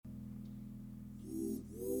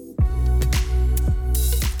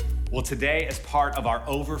Well, today, as part of our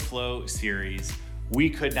Overflow series, we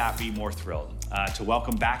could not be more thrilled to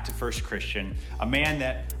welcome back to First Christian a man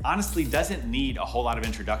that honestly doesn't need a whole lot of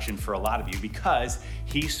introduction for a lot of you because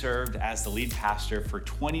he served as the lead pastor for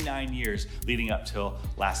 29 years leading up till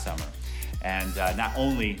last summer. And not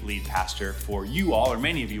only lead pastor for you all, or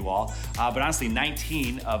many of you all, but honestly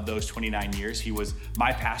 19 of those 29 years, he was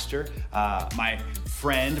my pastor, my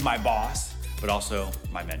friend, my boss, but also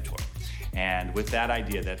my mentor. And with that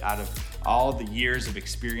idea that out of all the years of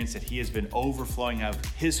experience that he has been overflowing of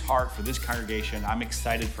his heart for this congregation, I'm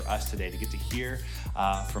excited for us today to get to hear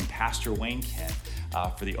from Pastor Wayne Kent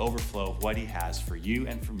for the overflow of what he has for you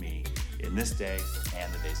and for me in this day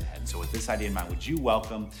and the days ahead. And so with this idea in mind, would you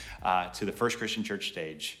welcome to the First Christian Church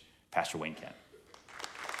stage, Pastor Wayne Kent.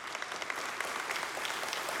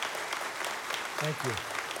 Thank you.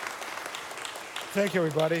 Thank you,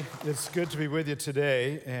 everybody. It's good to be with you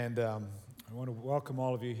today, and I want to welcome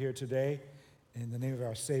all of you here today in the name of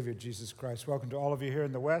our Savior, Jesus Christ. Welcome to all of you here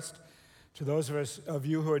in the West, to those of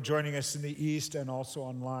you who are joining us in the East and also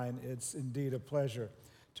online. It's indeed a pleasure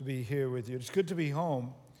to be here with you. It's good to be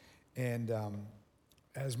home, and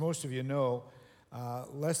as most of you know,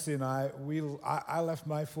 Leslie and I left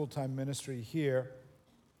my full-time ministry here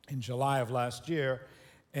in July of last year,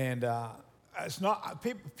 and it's not.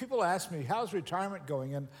 People ask me, how's retirement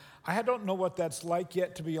going? And I don't know what that's like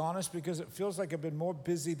yet, to be honest, because it feels like I've been more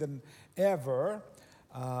busy than ever.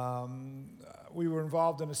 We were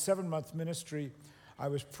involved in a 7-month ministry. I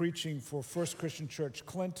was preaching for First Christian Church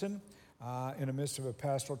Clinton in the midst of a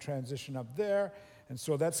pastoral transition up there. And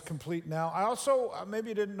so that's complete now. I also, maybe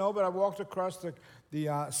you didn't know, but I walked across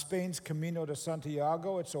the Spain's Camino de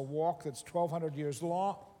Santiago. It's a walk that's 1,200 years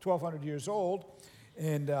long, 1,200 years old.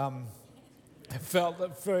 And I felt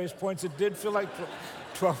at various points it did feel like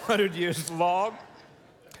 1,200 years long.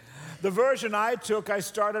 The version I took, I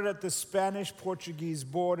started at the Spanish-Portuguese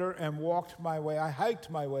border and walked my way. I hiked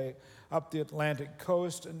my way up the Atlantic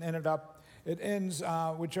coast and it ends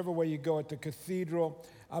whichever way you go at the cathedral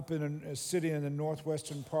up in a city in the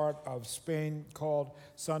northwestern part of Spain called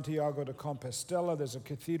Santiago de Compostela. There's a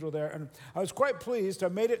cathedral there. And I was quite pleased. I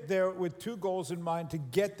made it there with 2 goals in mind: to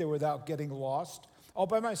get there without getting lost. All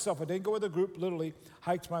by myself. I didn't go with a group, literally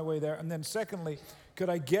hiked my way there. And then secondly, could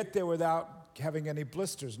I get there without having any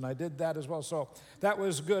blisters? And I did that as well. So that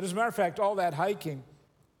was good. As a matter of fact, all that hiking,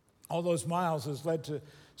 all those miles has led to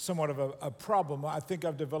somewhat of a problem. I think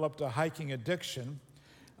I've developed a hiking addiction.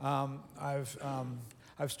 I've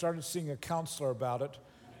started seeing a counselor about it,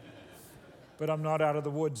 but I'm not out of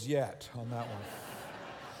the woods yet on that one.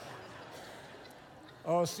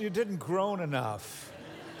 Oh, so you didn't groan enough.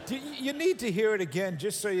 You need to hear it again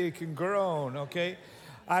just so you can groan, okay?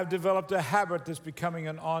 I've developed a habit that's becoming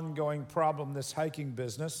an ongoing problem, this hiking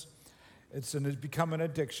business. It's become an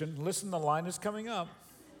addiction. Listen, the line is coming up.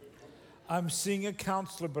 I'm seeing a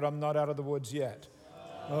counselor, but I'm not out of the woods yet.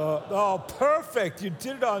 Oh, perfect. You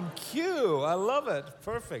did it on cue. I love it.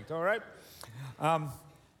 Perfect. All right. And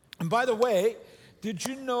by the way, did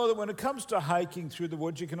you know that when it comes to hiking through the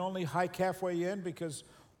woods, you can only hike halfway in, because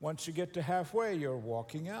once you get to halfway, you're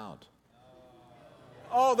walking out?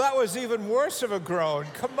 Oh, that was even worse of a groan.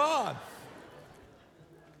 Come on.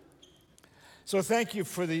 So thank you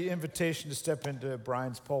for the invitation to step into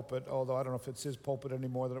Brian's pulpit, although I don't know if it's his pulpit any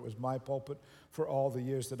more than it was my pulpit for all the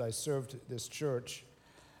years that I served this church.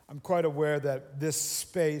 I'm quite aware that this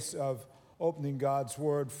space of opening God's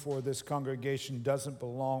Word for this congregation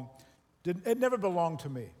it never belonged to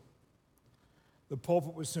me. The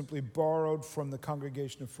pulpit was simply borrowed from the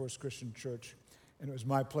congregation of First Christian Church, and it was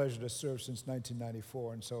my pleasure to serve since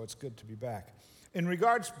 1994, and so it's good to be back. In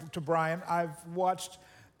regards to Brian, I've watched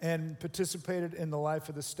and participated in the life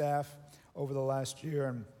of the staff over the last year,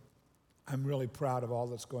 and I'm really proud of all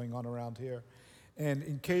that's going on around here. And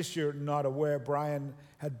in case you're not aware, Brian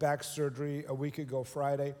had back surgery a week ago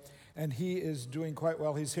Friday, and he is doing quite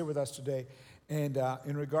well. He's here with us today. And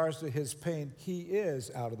in regards to his pain, he is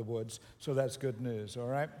out of the woods, so that's good news, all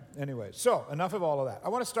right? Anyway, so enough of all of that. I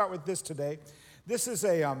want to start with this today. This is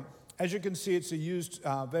as you can see, it's a used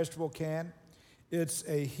vegetable can. It's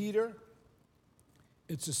a heater,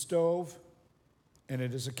 it's a stove, and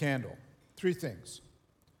it is a candle. 3 things: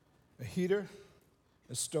 a heater,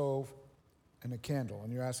 a stove, and a candle.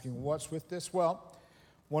 And you're asking, what's with this? Well,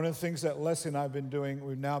 one of the things that Leslie and I have been doing,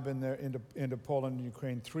 we've now been there into Poland and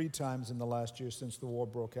Ukraine 3 times in the last year since the war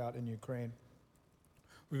broke out in Ukraine.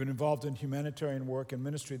 We've been involved in humanitarian work and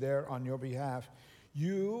ministry there on your behalf.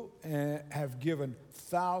 You have given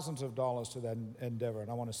thousands of dollars to that endeavor, and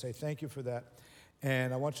I want to say thank you for that.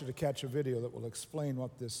 And I want you to catch a video that will explain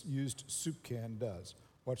what this used soup can does.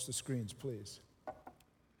 Watch the screens, please.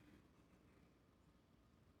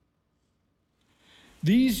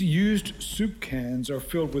 These used soup cans are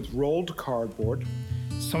filled with rolled cardboard,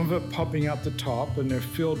 some of it popping out the top, and they're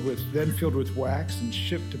filled with wax and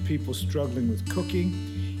shipped to people struggling with cooking,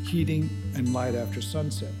 heating, and light after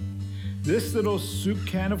sunset. This little soup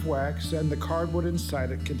can of wax and the cardboard inside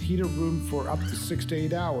it can heat a room for up to 6 to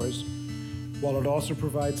 8 hours, while it also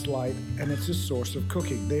provides light, and it's a source of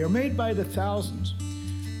cooking. They are made by the thousands.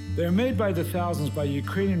 They are made by the thousands by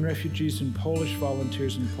Ukrainian refugees and Polish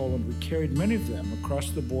volunteers in Poland. We carried many of them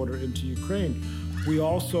across the border into Ukraine. We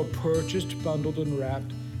also purchased, bundled, and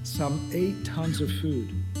wrapped some 8 tons of food.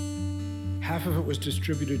 Half of it was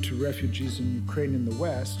distributed to refugees in Ukraine in the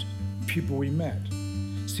West, people we met.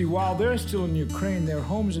 See, while they're still in Ukraine, their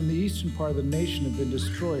homes in the eastern part of the nation have been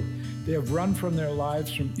destroyed. They have run from their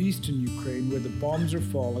lives from eastern Ukraine, where the bombs are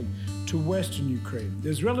falling, to western Ukraine.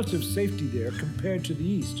 There's relative safety there compared to the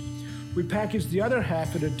east. We packaged the other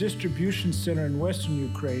half at a distribution center in western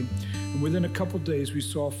Ukraine, and within a couple days we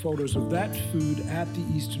saw photos of that food at the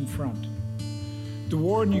Eastern Front. The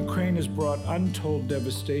war in Ukraine has brought untold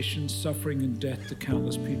devastation, suffering, and death to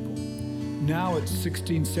countless people. Now it's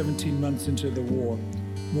 16, 17 months into the war.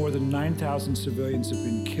 More than 9,000 civilians have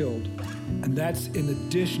been killed, and that's in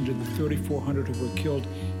addition to the 3,400 who were killed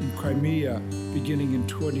in Crimea beginning in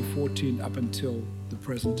 2014 up until the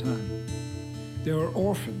present time. There are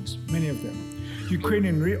orphans, many of them.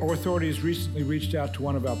 Ukrainian authorities recently reached out to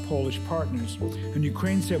one of our Polish partners, and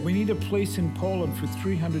Ukraine said, "We need a place in Poland for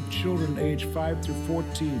 300 children aged 5 through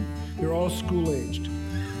 14. They're all school-aged."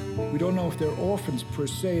 We don't know if they're orphans per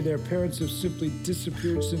se. Their parents have simply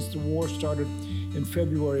disappeared since the war started in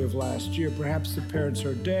February of last year. Perhaps the parents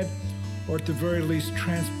are dead, or at the very least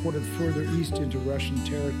transported further east into Russian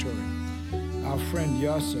territory. Our friend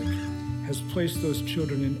Jacek has placed those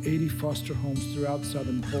children in 80 foster homes throughout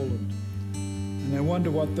southern Poland. And I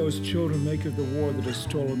wonder what those children make of the war that has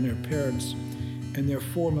stolen their parents and their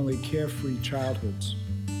formerly carefree childhoods.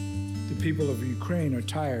 The people of Ukraine are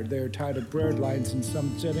tired. They are tired of bread lines in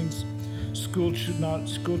some settings, school children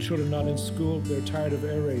not in school. They're tired of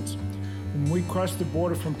air raids. When we crossed the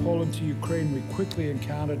border from Poland to Ukraine, we quickly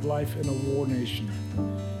encountered life in a war nation.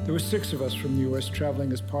 There were 6 of us from the U.S.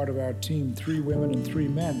 traveling as part of our team, 3 women and 3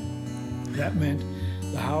 men. That meant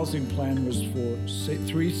the housing plan was for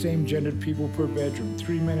 3 same-gendered people per bedroom,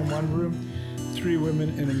 3 men in one room, 3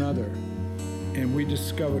 women in another. And we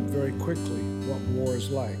discovered very quickly what war is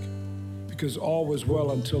like, because all was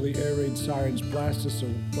well until the air raid sirens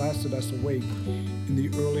blasted us awake in the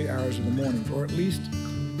early hours of the morning, or at least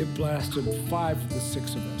it blasted 5 of the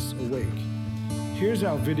 6 of us awake. Here's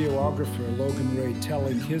our videographer, Logan Ray,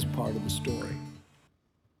 telling his part of the story.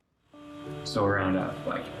 So around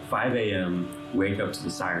 5 a.m., wake up to the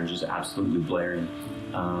sirens just absolutely blaring.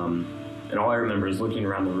 And all I remember is looking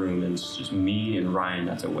around the room, and it's just me and Ryan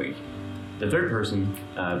that's awake. The third person,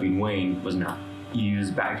 being Wayne, was not. He was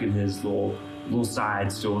back in his little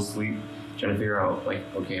side, still asleep, trying to figure out,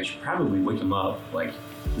 okay, I should probably wake him up.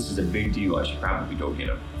 This is a big deal. I should probably go get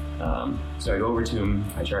him. So I go over to him.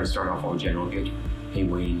 I try to start off all general, hey,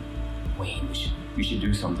 Wayne, we should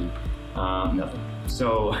do something. Nothing.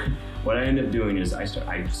 So what I end up doing is I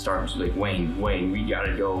start Wayne, we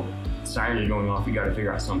gotta go. Sirens are going off. We gotta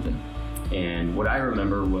figure out something. And what I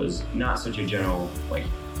remember was not such a general,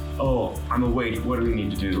 oh, I'm awake. What do we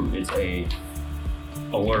need to do? It's a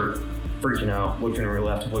alert, freaking out, looking to the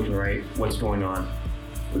left, looking right, what's going on?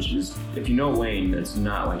 Which is, if you know Wayne, that's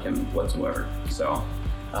not like him whatsoever. So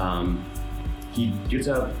he gets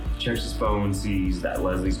up, checks his phone, sees that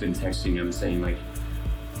Leslie's been texting him saying,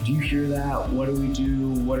 do you hear that? What do we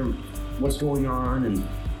do? What's going on? And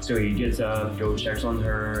so he gets up, checks on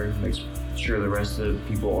her, makes sure the rest of the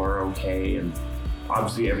people are okay, and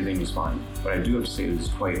obviously everything is fine. But I do have to say this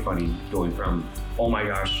is quite funny, going from, oh my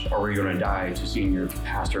gosh, are we gonna die, to seeing your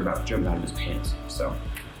pastor about to jump out of his pants. So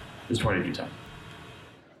it's trying to do time.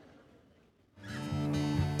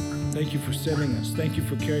 Thank you for sending us. Thank you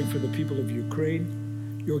for caring for the people of Ukraine.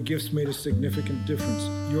 Your gifts made a significant difference.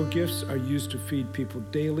 Your gifts are used to feed people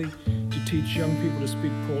daily, to teach young people to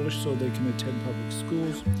speak Polish so they can attend public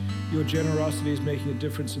schools. Your generosity is making a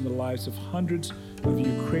difference in the lives of hundreds of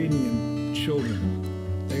Ukrainian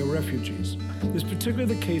children. They are refugees. This is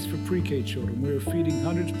particularly the case for pre-K children. We are feeding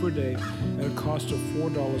hundreds per day at a cost of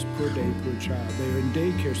 $4 per day per child. They are in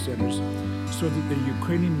daycare centers so that the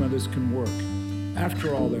Ukrainian mothers can work.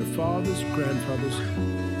 After all, their fathers, grandfathers,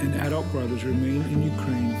 and adult brothers remain in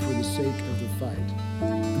Ukraine for the sake of the fight.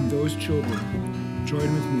 And those children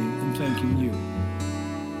join with me in thanking you.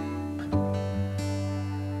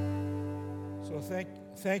 So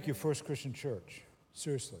thank you, First Christian Church.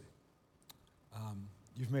 Seriously.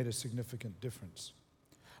 You've made a significant difference.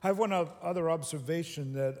 I have one other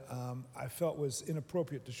observation that I felt was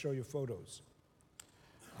inappropriate to show you photos.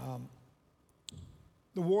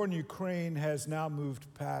 The war in Ukraine has now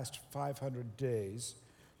moved past 500 days.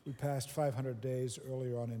 We passed 500 days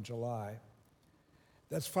earlier on in July.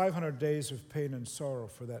 That's 500 days of pain and sorrow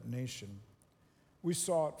for that nation. We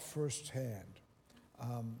saw it firsthand.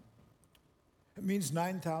 It means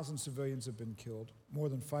 9,000 civilians have been killed, more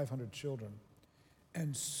than 500 children,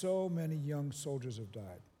 and so many young soldiers have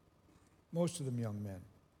died, most of them young men.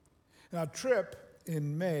 Now, our trip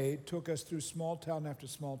in May took us through small town after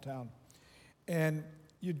small town. And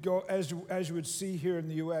you'd go, as you would see here in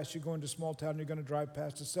the U.S., you go into small town, you're going to drive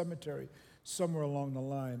past a cemetery somewhere along the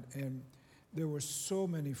line, and there were so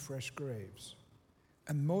many fresh graves.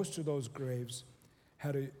 And most of those graves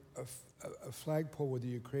had a flagpole with the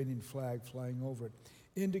Ukrainian flag flying over it,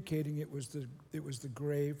 indicating it was the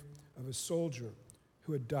grave of a soldier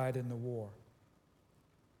who had died in the war.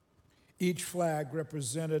 Each flag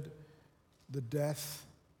represented the death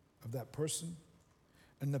of that person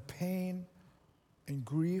and the pain and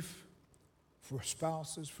grief for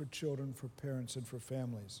spouses, for children, for parents, and for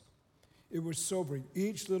families. It was sobering.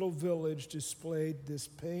 Each little village displayed this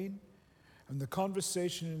pain, and the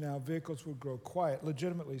conversation in our vehicles would grow quiet,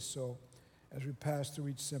 legitimately so, as we passed through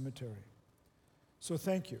each cemetery. So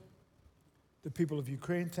thank you. The people of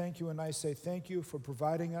Ukraine, thank you, and I say thank you for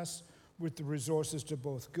providing us with the resources to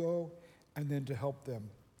both go and then to help them.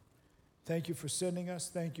 Thank you for sending us.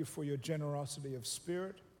 Thank you for your generosity of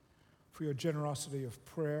spirit, for your generosity of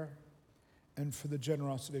prayer, and for the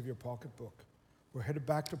generosity of your pocketbook. We're headed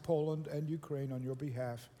back to Poland and Ukraine on your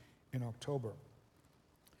behalf in October.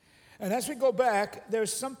 And as we go back,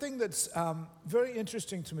 there's something that's very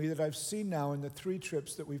interesting to me that I've seen now in the 3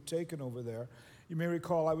 trips that we've taken over there. You may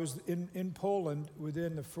recall I was in Poland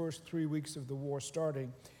within the first 3 weeks of the war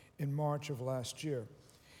starting in March of last year.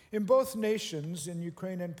 In both nations, in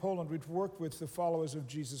Ukraine and Poland, we've worked with the followers of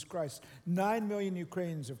Jesus Christ. 9 million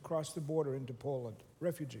Ukrainians have crossed the border into Poland,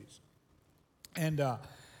 refugees. And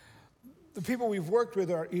the people we've worked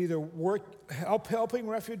with are either helping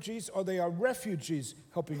refugees or they are refugees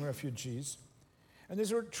helping refugees. And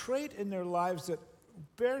there's a trait in their lives that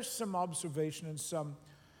bears some observation and some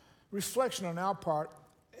reflection on our part.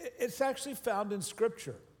 It's actually found in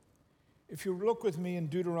Scripture. If you look with me in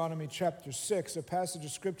Deuteronomy chapter 6, a passage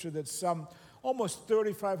of Scripture that's some almost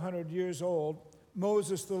 3,500 years old,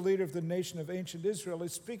 Moses, the leader of the nation of ancient Israel,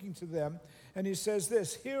 is speaking to them, and he says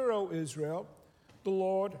this, "Hear, O Israel, the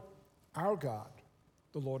Lord our God,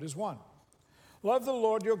 the Lord is one. Love the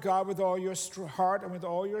Lord your God with all your heart and with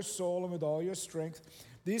all your soul and with all your strength.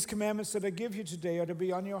 These commandments that I give you today are to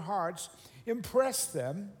be on your hearts. Impress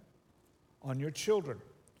them on your children.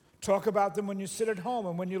 Talk about them when you sit at home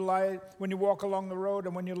and when you walk along the road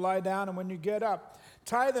and when you lie down and when you get up.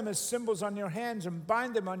 Tie them as symbols on your hands and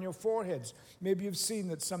bind them on your foreheads." Maybe you've seen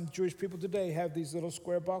that some Jewish people today have these little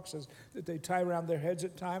square boxes that they tie around their heads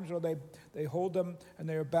at times, or they hold them and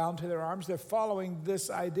they are bound to their arms. They're following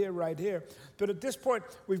this idea right here. But at this point,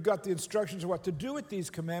 we've got the instructions of what to do with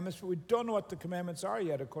these commandments, but we don't know what the commandments are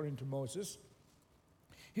yet, according to Moses.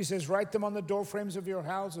 He says, "Write them on the doorframes of your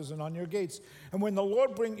houses and on your gates. And when the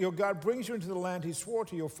Lord your God brings you into the land he swore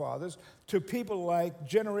to your fathers, to people like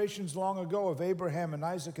generations long ago of Abraham and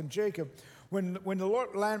Isaac and Jacob, when the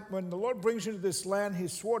Lord brings you into this land he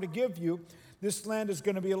swore to give you, this land is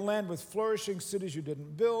going to be a land with flourishing cities you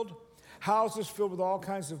didn't build, houses filled with all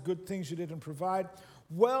kinds of good things you didn't provide,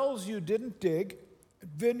 wells you didn't dig,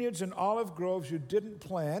 vineyards and olive groves you didn't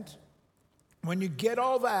plant. When you get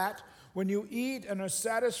all that, when you eat and are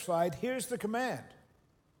satisfied, here's the command.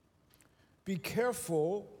 Be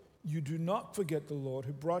careful you do not forget the Lord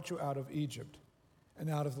who brought you out of Egypt and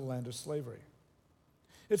out of the land of slavery."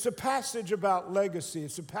 It's a passage about legacy.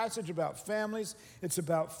 It's a passage about families. It's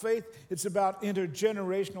about faith. It's about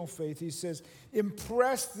intergenerational faith. He says,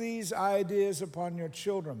 impress these ideas upon your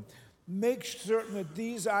children. Make certain that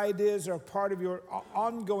these ideas are part of your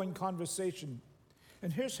ongoing conversation.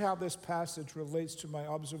 And here's how this passage relates to my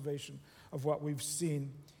observation of what we've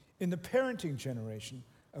seen in the parenting generation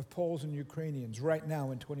of Poles and Ukrainians right now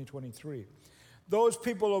in 2023. Those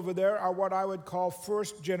people over there are what I would call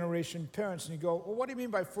first-generation parents. And you go, well, what do you mean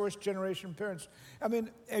by first-generation parents? I mean,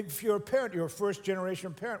 if you're a parent, you're a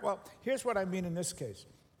first-generation parent. Well, here's what I mean in this case.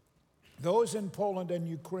 Those in Poland and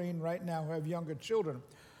Ukraine right now who have younger children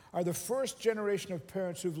are the first generation of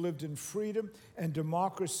parents who've lived in freedom and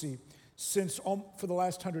democracy for the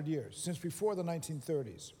last 100 years, since before the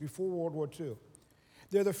 1930s, before World War II.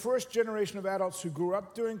 They're the first generation of adults who grew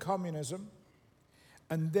up during communism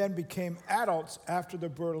and then became adults after the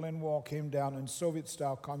Berlin Wall came down and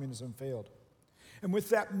Soviet-style communism failed. And with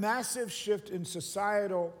that massive shift in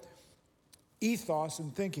societal ethos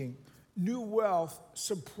and thinking, new wealth,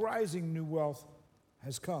 surprising new wealth,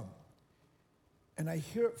 has come. And I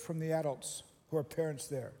hear it from the adults who are parents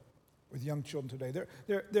there with young children today.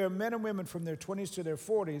 There are men and women from their 20s to their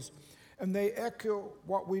 40s, and they echo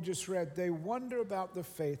what we just read. They wonder about the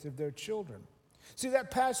faith of their children. See,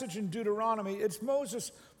 that passage in Deuteronomy, it's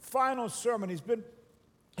Moses' final sermon. He's been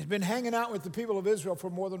hanging out with the people of Israel for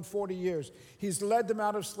more than 40 years. He's led them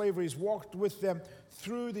out of slavery. He's walked with them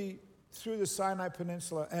through the Sinai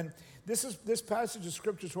Peninsula. And this passage of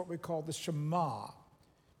Scripture is what we call the Shema.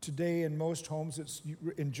 Today in most homes,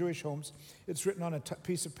 in Jewish homes, it's written on a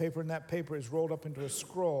piece of paper, and that paper is rolled up into a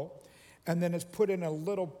scroll, and then it's put in a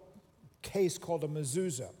little case called a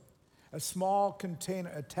mezuzah, a small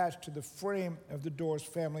container attached to the frame of the door's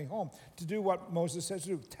family home, to do what Moses says to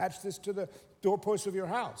do, attach this to the doorpost of your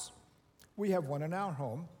house. We have one in our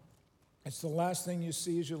home. It's the last thing you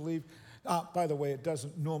see as you leave. By the way, it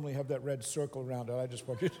doesn't normally have that red circle around it. I just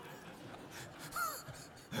want you to...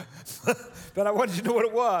 But I wanted you to know what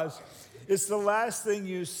it was. It's the last thing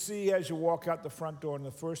you see as you walk out the front door, and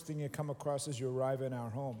the first thing you come across as you arrive in our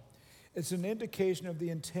home. It's an indication of the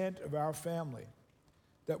intent of our family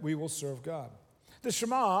that we will serve God. The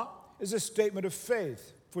Shema is a statement of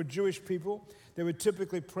faith. For Jewish people, they would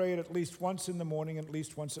typically pray it at least once in the morning and at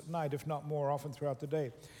least once at night, if not more often throughout the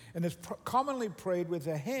day. And it's commonly prayed with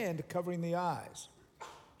a hand covering the eyes.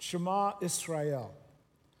 Shema Israel,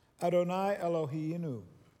 Adonai Eloheinu,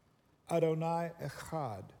 Adonai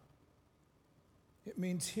Echad. It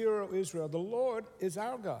means, hear, O Israel, the Lord is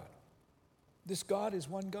our God. This God is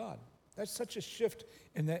one God. That's such a shift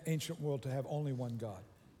in that ancient world to have only one God.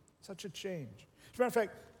 Such a change. As a matter of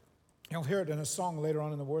fact, you'll hear it in a song later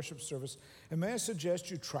on in the worship service. And may I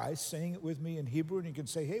suggest you try saying it with me in Hebrew, and you can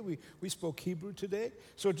say, hey, we spoke Hebrew today.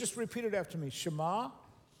 So just repeat it after me. Shema,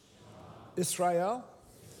 Israel,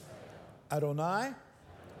 Adonai,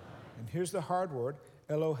 and here's the hard word,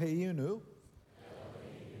 Eloheinu,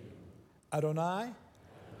 Adonai,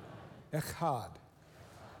 Echad.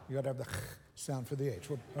 You got to have the sound for the H.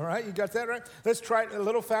 All right, you got that right? Let's try it a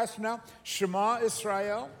little faster now. Shema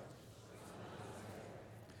Israel,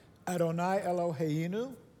 Adonai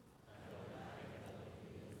Eloheinu,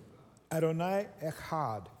 Adonai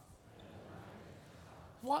Echad.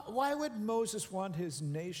 Why would Moses want his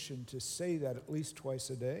nation to say that at least twice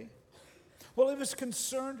a day? Well, he was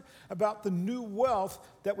concerned about the new wealth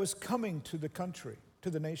that was coming to the country, to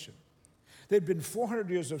the nation. They'd been 400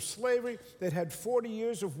 years of slavery. They'd had 40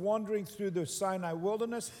 years of wandering through the Sinai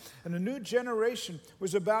wilderness. And a new generation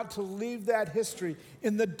was about to leave that history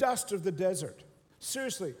in the dust of the desert.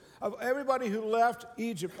 Seriously, of everybody who left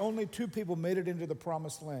Egypt, only 2 people made it into the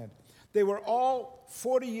promised land. They were all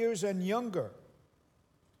 40 years and younger.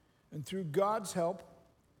 And through God's help,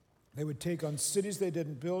 they would take on cities they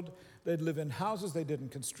didn't build. They'd live in houses they didn't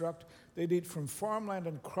construct. They'd eat from farmland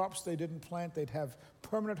and crops they didn't plant. They'd have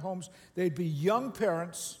permanent homes. They'd be young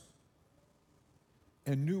parents,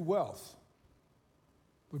 and new wealth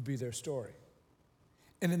would be their story.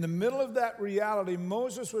 And in the middle of that reality,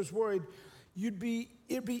 Moses was worried it'd be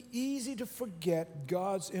easy to forget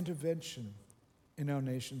God's intervention in our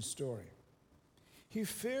nation's story. He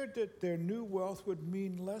feared that their new wealth would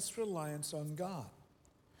mean less reliance on God.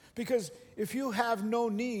 Because if you have no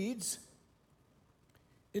needs,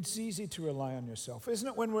 it's easy to rely on yourself. Isn't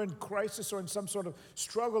it when we're in crisis or in some sort of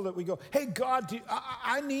struggle that we go, hey, God,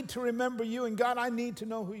 I need to remember you, and God, I need to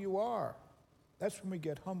know who you are. That's when we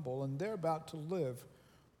get humble, and they're about to live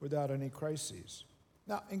without any crises.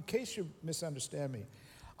 Now, in case you misunderstand me,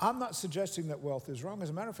 I'm not suggesting that wealth is wrong. As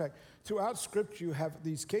a matter of fact, throughout Scripture, you have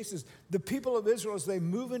these cases. The people of Israel, as they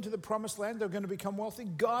move into the promised land, they're going to become wealthy.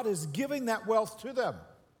 God is giving that wealth to them.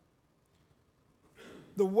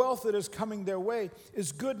 The wealth that is coming their way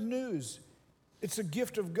is good news. It's a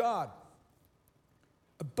gift of God.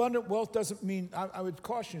 Abundant wealth doesn't mean, I would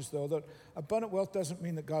caution you though, that abundant wealth doesn't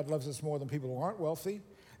mean that God loves us more than people who aren't wealthy.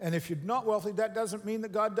 And if you're not wealthy, that doesn't mean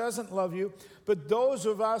that God doesn't love you. But those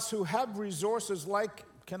of us who have resources like,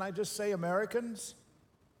 can I just say Americans?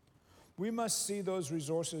 We must see those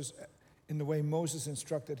resources in the way Moses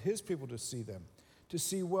instructed his people to see them. To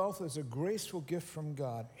see wealth as a graceful gift from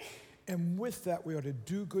God. And with that, we are to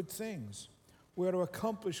do good things. We are to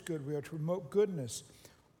accomplish good. We are to promote goodness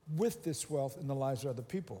with this wealth in the lives of other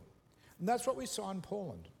people. And that's what we saw in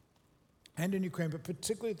Poland and in Ukraine, but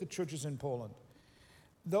particularly at the churches in Poland.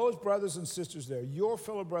 Those brothers and sisters there, your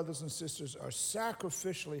fellow brothers and sisters, are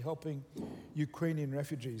sacrificially helping Ukrainian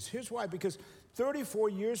refugees. Here's why. Because 34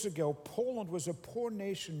 years ago, Poland was a poor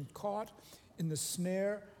nation caught in the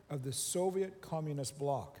snare of the Soviet communist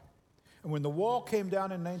bloc. And when the wall came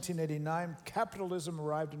down in 1989, capitalism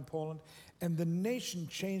arrived in Poland, and the nation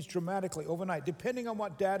changed dramatically overnight. Depending on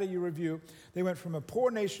what data you review, they went from a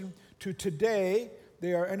poor nation to today,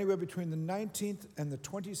 they are anywhere between the 19th and the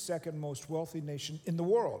 22nd most wealthy nation in the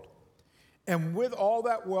world. And with all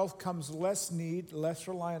that wealth comes less need, less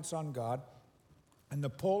reliance on God. And the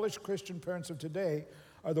Polish Christian parents of today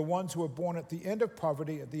are the ones who were born at the end of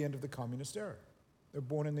poverty, at the end of the communist era. They're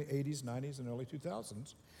born in the 80s, 90s, and early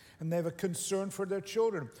 2000s. And they have a concern for their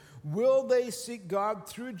children. Will they seek God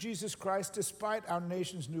through Jesus Christ despite our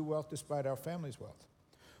nation's new wealth, despite our family's wealth?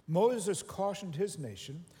 Moses cautioned his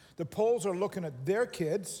nation. The Poles are looking at their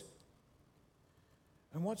kids.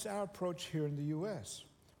 And what's our approach here in the U.S.?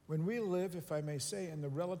 When we live, if I may say, in the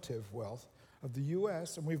relative wealth of the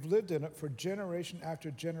U.S., and we've lived in it for generation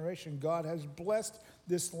after generation, God has blessed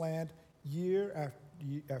this land year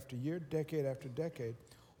after year, decade after decade,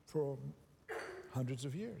 for hundreds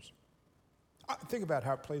of years. Think about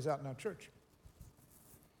how it plays out in our church.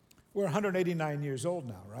 We're 189 years old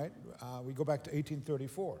now, right? We go back to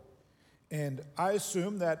 1834. And I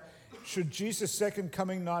assume that should Jesus' second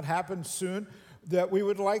coming not happen soon, that we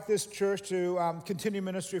would like this church to continue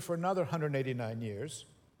ministry for another 189 years.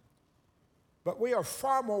 But we are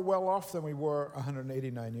far more well off than we were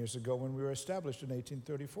 189 years ago when we were established in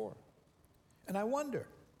 1834. And I wonder,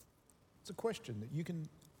 it's a question that you can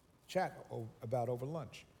chat about over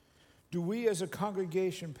lunch. Do we as a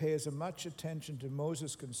congregation pay as much attention to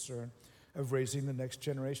Moses' concern of raising the next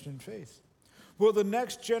generation in faith? Will the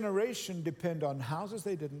next generation depend on houses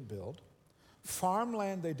they didn't build,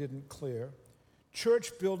 farmland they didn't clear,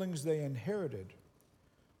 church buildings they inherited,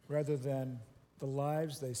 rather than the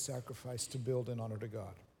lives they sacrificed to build in honor to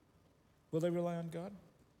God? Will they rely on God?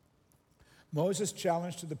 Moses'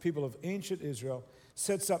 challenge to the people of ancient Israel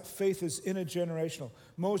sets up faith as intergenerational.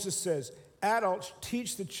 Moses says, adults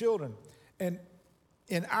teach the children. And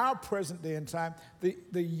in our present day and time,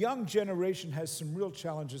 the young generation has some real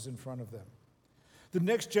challenges in front of them. The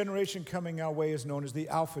next generation coming our way is known as the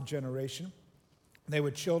Alpha generation. They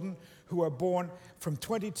were children who were born from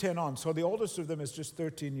 2010 on. So the oldest of them is just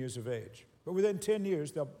 13 years of age. But within 10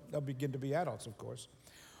 years, they'll begin to be adults, of course.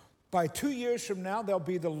 By 2 years from now, they'll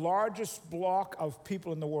be the largest block of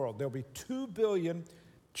people in the world. There'll be 2 billion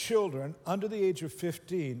children under the age of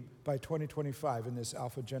 15 by 2025 in this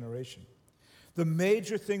Alpha generation. The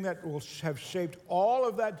major thing that will have shaped all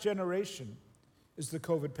of that generation is the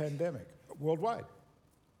COVID pandemic worldwide.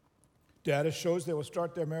 Data shows they will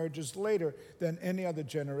start their marriages later than any other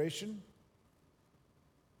generation.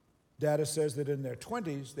 Data says that in their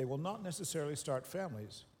 20s, they will not necessarily start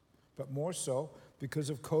families, but more so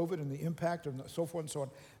because of COVID and the impact and so forth and so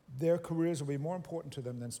on, their careers will be more important to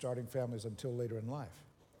them than starting families until later in life.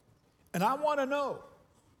 And I want to know,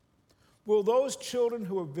 will those children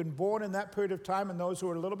who have been born in that period of time and those who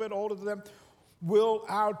are a little bit older than them, will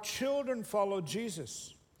our children follow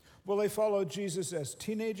Jesus? Will they follow Jesus as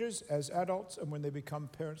teenagers, as adults, and when they become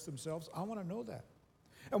parents themselves? I want to know that.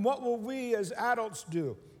 And what will we as adults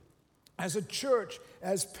do? As a church,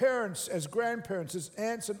 as parents, as grandparents, as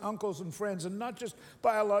aunts and uncles and friends, and not just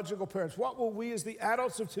biological parents. What will we as the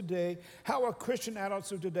adults of today, how are Christian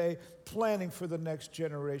adults of today planning for the next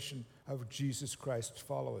generation of Jesus Christ's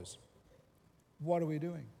followers? What are we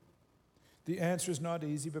doing? The answer is not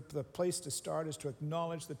easy, but the place to start is to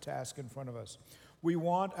acknowledge the task in front of us. We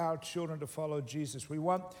want our children to follow Jesus. We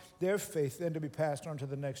want their faith then to be passed on to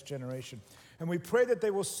the next generation. And we pray that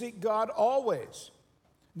they will seek God always.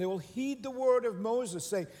 They will heed the word of Moses,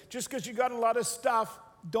 saying, just because you got a lot of stuff,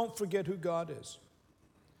 don't forget who God is.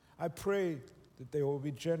 I pray that they will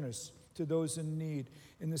be generous to those in need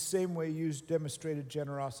in the same way you demonstrated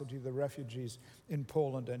generosity to the refugees in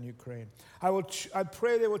Poland and Ukraine. I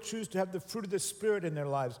pray they will choose to have the fruit of the Spirit in their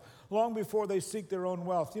lives long before they seek their own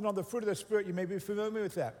wealth. You know, the fruit of the Spirit, you may be familiar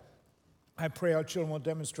with that. I pray our children will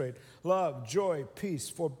demonstrate love, joy, peace,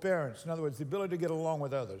 forbearance. In other words, the ability to get along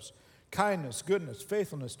with others. Kindness, goodness,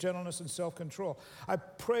 faithfulness, gentleness, and self-control. I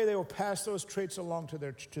pray they will pass those traits along to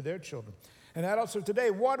their children. And adults of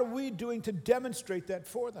today, what are we doing to demonstrate that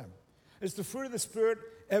for them? Is the fruit of the Spirit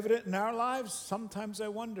evident in our lives? Sometimes I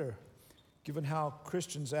wonder, given how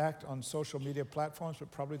Christians act on social media platforms,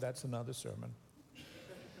 but probably that's another sermon.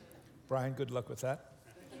 Brian, good luck with that.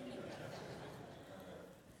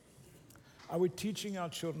 Are we teaching our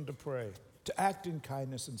children to pray, to act in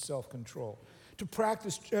kindness and self-control, to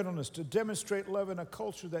practice gentleness, to demonstrate love in a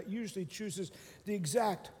culture that usually chooses the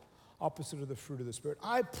exact opposite of the fruit of the Spirit?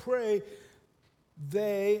 I pray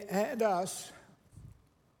they and us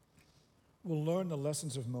will learn the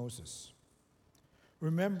lessons of Moses.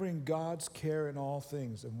 remembering God's care in all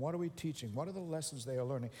things. And what are we teaching? What are the lessons they are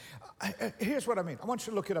learning? Here's what I mean. I want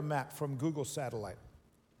you to look at a map from Google Satellite.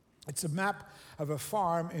 It's a map of a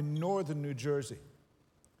farm in northern New Jersey.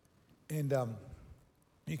 And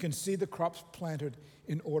you can see the crops planted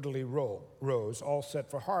in orderly rows, all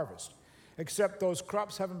set for harvest. Except those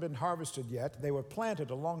crops haven't been harvested yet. They were planted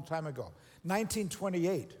a long time ago.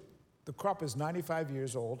 1928. The crop is 95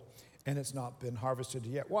 years old, and it's not been harvested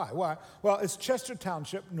yet. Why? Well, it's Chester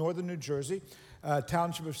Township, northern New Jersey, a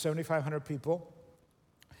township of 7,500 people.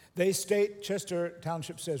 Chester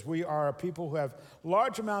Township says, we are a people who have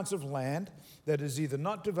large amounts of land that is either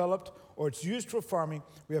not developed or it's used for farming.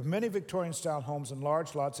 We have many Victorian-style homes and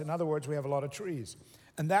large lots. In other words, we have a lot of trees.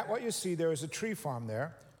 And that what you see there is a tree farm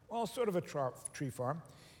there. Well, sort of a tree farm.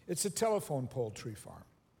 It's a telephone pole tree farm.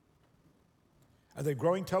 Are they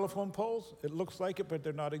growing telephone poles? It looks like it, but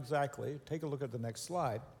they're not exactly. Take a look at the next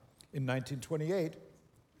slide. In 1928,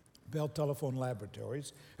 Bell Telephone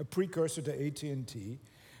Laboratories, a precursor to AT&T,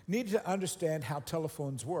 needed to understand how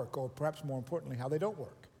telephones work, or perhaps more importantly, how they don't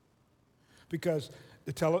work. Because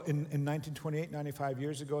in 1928, 95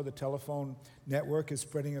 years ago, the telephone network is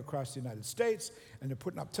spreading across the United States, and they're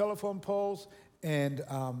putting up telephone poles, and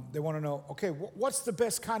they want to know, okay, what's the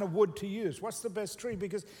best kind of wood to use? What's the best tree?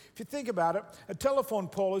 Because if you think about it, a telephone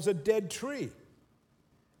pole is a dead tree.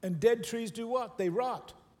 And dead trees do what? They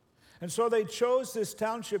rot. And so they chose this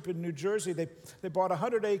township in New Jersey. They bought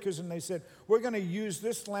 100 acres, and they said, we're going to use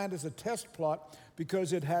this land as a test plot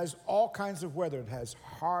because it has all kinds of weather. It has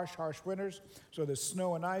harsh winters, so there's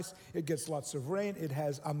snow and ice. It gets lots of rain. It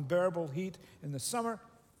has unbearable heat in the summer.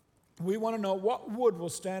 We want to know what wood will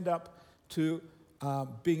stand up to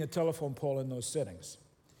being a telephone pole in those settings.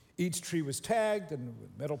 Each tree was tagged, and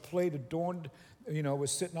a metal plate adorned,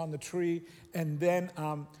 was sitting on the tree. And then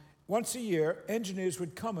once a year, engineers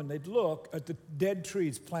would come and they'd look at the dead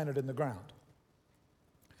trees planted in the ground.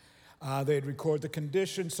 They'd record the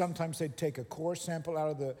condition. Sometimes they'd take a core sample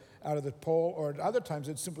out of the pole, or at other times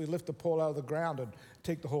they'd simply lift the pole out of the ground and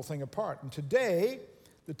take the whole thing apart. And today,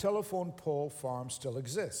 the telephone pole farm still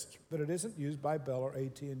exists, but it isn't used by Bell or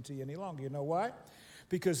AT&T any longer. You know why?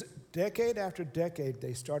 Because decade after decade,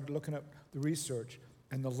 they started looking at the research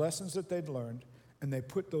and the lessons that they'd learned, and they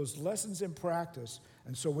put those lessons in practice.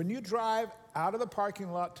 And so when you drive out of the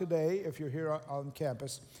parking lot today, if you're here on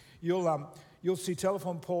campus, you'll see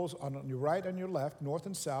telephone poles on your right and your left, north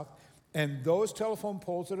and south, and those telephone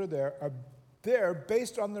poles that are there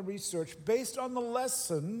based on the research, based on the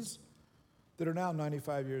lessons that are now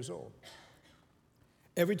 95 years old.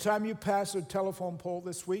 Every time you pass a telephone pole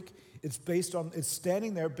this week, it's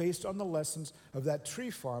standing there based on the lessons of that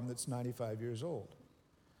tree farm that's 95 years old.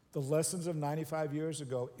 The lessons of 95 years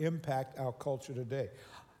ago impact our culture today.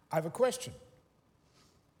 I have a question.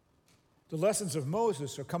 The lessons of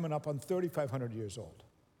Moses are coming up on 3,500 years old.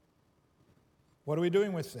 What are we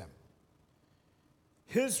doing with them?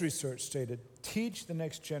 His research stated, teach the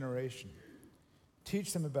next generation.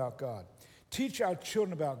 Teach them about God. Teach our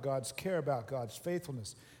children about God's care, about God's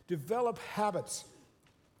faithfulness. Develop habits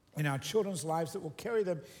in our children's lives that will carry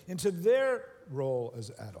them into their role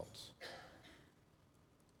as adults.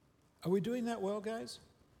 Are we doing that well, guys?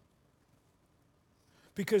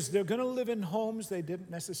 Because they're going to live in homes they didn't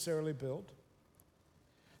necessarily build.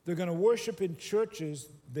 They're going to worship in churches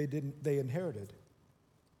they inherited.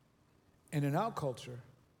 And in our culture,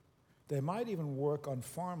 they might even work on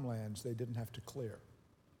farmlands they didn't have to clear.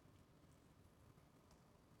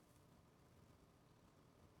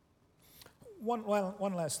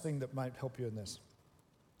 One last thing that might help you in this.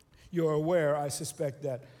 You're aware, I suspect,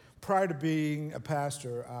 that prior to being a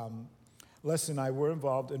pastor, Leslie and I were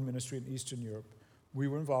involved in ministry in Eastern Europe. We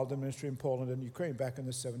were involved in ministry in Poland and Ukraine back in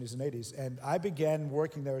the 70s and 80s. And I began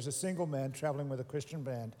working there as a single man traveling with a Christian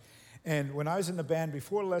band. And when I was in the band,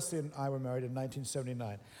 before Leslie and I were married in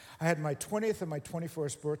 1979, I had my 20th and my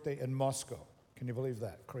 21st birthday in Moscow. Can you believe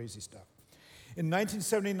that? Crazy stuff. In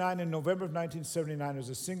 1979, in November of 1979, I was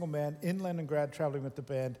a single man in Leningrad traveling with the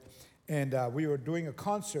band, and we were doing a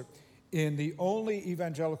concert in the only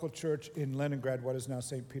evangelical church in Leningrad, what is now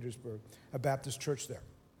St. Petersburg, a Baptist church there.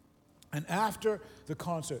 And after the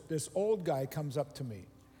concert, this old guy comes up to me,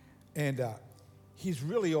 and he's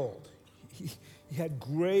really old. He had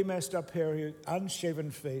gray, messed up hair, unshaven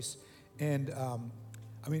face, and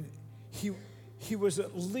he was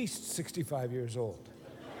at least 65 years old.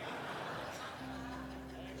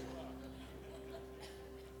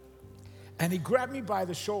 And he grabbed me by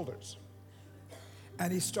the shoulders,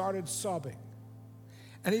 and he started sobbing.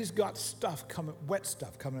 And he's got wet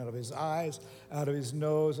stuff coming out of his eyes, out of his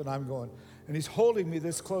nose, and I'm going, and he's holding me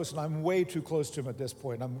this close, and I'm way too close to him at this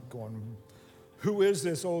point. I'm going, who is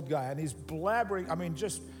this old guy? And he's blabbering,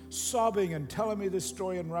 just sobbing and telling me this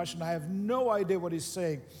story in Russian. I have no idea what he's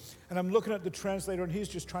saying. And I'm looking at the translator, and he's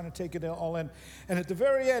just trying to take it all in. And at the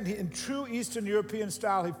very end, in true Eastern European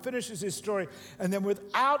style, he finishes his story. And then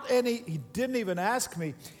he didn't even ask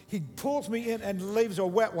me, he pulls me in and leaves a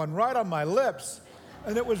wet one right on my lips.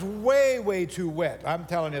 And it was way, way too wet. I'm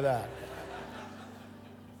telling you that.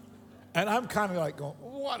 And I'm kind of like going,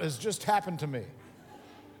 what has just happened to me?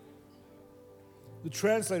 The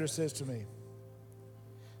translator says to me,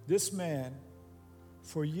 this man,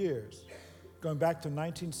 for years, going back to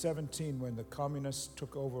 1917 when the communists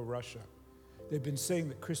took over Russia, they've been saying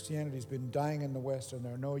that Christianity has been dying in the West and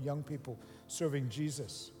there are no young people serving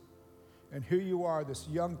Jesus. And here you are, this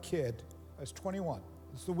young kid, I was 21.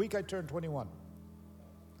 It's the week I turned 21.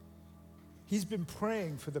 He's been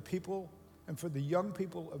praying for the people and for the young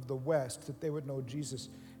people of the West that they would know Jesus.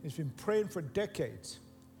 He's been praying for decades.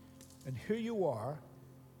 And here you are,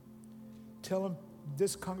 telling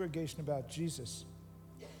this congregation about Jesus.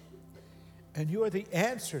 And you are the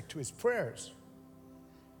answer to his prayers.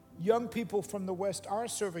 Young people from the West are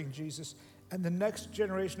serving Jesus, and the next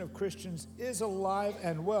generation of Christians is alive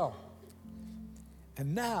and well.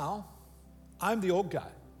 And now, I'm the old guy.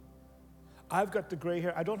 I've got the gray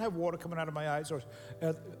hair. I don't have water coming out of my eyes.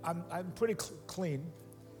 I'm pretty clean.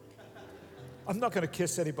 I'm not going to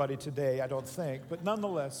kiss anybody today, I don't think, but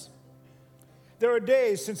nonetheless, there are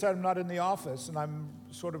days since I'm not in the office, and I'm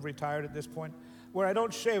sort of retired at this point, where I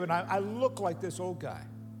don't shave, and I look like this old guy.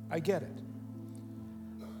 I get it.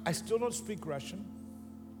 I still don't speak Russian,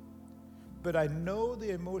 but I know the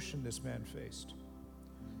emotion this man faced.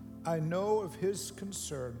 I know of his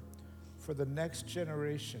concern for the next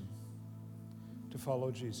generation to follow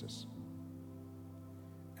Jesus.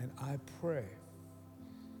 And I pray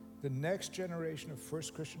the next generation of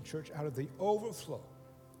First Christian Church, out of the overflow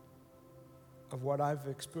of what I've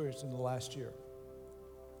experienced in the last year,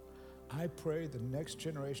 I pray the next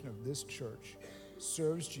generation of this church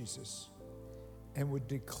serves Jesus and would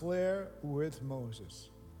declare with Moses,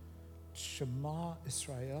 Shema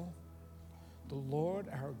Israel, the Lord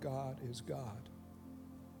our God is God.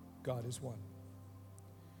 God is one.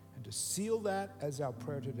 And to seal that as our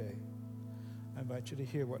prayer today, I invite you to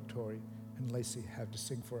hear what Tori and Lacey have to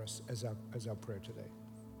sing for us as our prayer today.